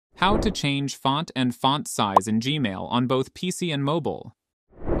How to change font and font size in Gmail on both PC and mobile.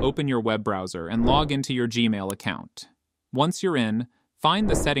 Open your web browser and log into your Gmail account. Once you're in, find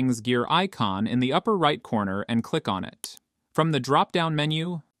the settings gear icon in the upper right corner and click on it. From the drop-down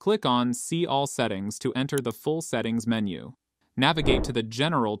menu, click on See All Settings to enter the full settings menu. Navigate to the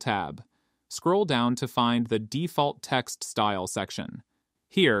General tab. Scroll down to find the Default Text Style section.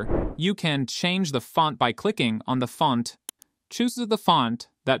 Here, you can change the font by clicking on the font. Choose the font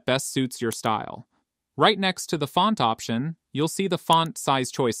that best suits your style. Right next to the font option, you'll see the font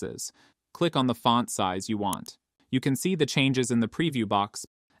size choices. Click on the font size you want. You can see the changes in the preview box.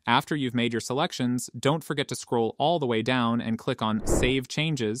 After you've made your selections, don't forget to scroll all the way down and click on Save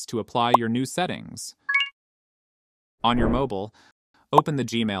Changes to apply your new settings. On your mobile, open the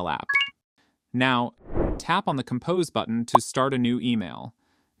Gmail app. Now, tap on the Compose button to start a new email.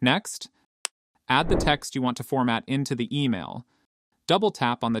 Next, add the text you want to format into the email. Double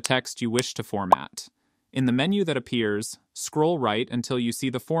tap on the text you wish to format. In the menu that appears, scroll right until you see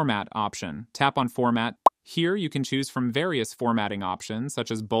the Format option. Tap on Format. Here you can choose from various formatting options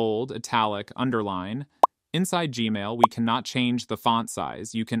such as bold, italic, underline. Inside Gmail, we cannot change the font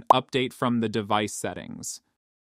size. You can update from the device settings.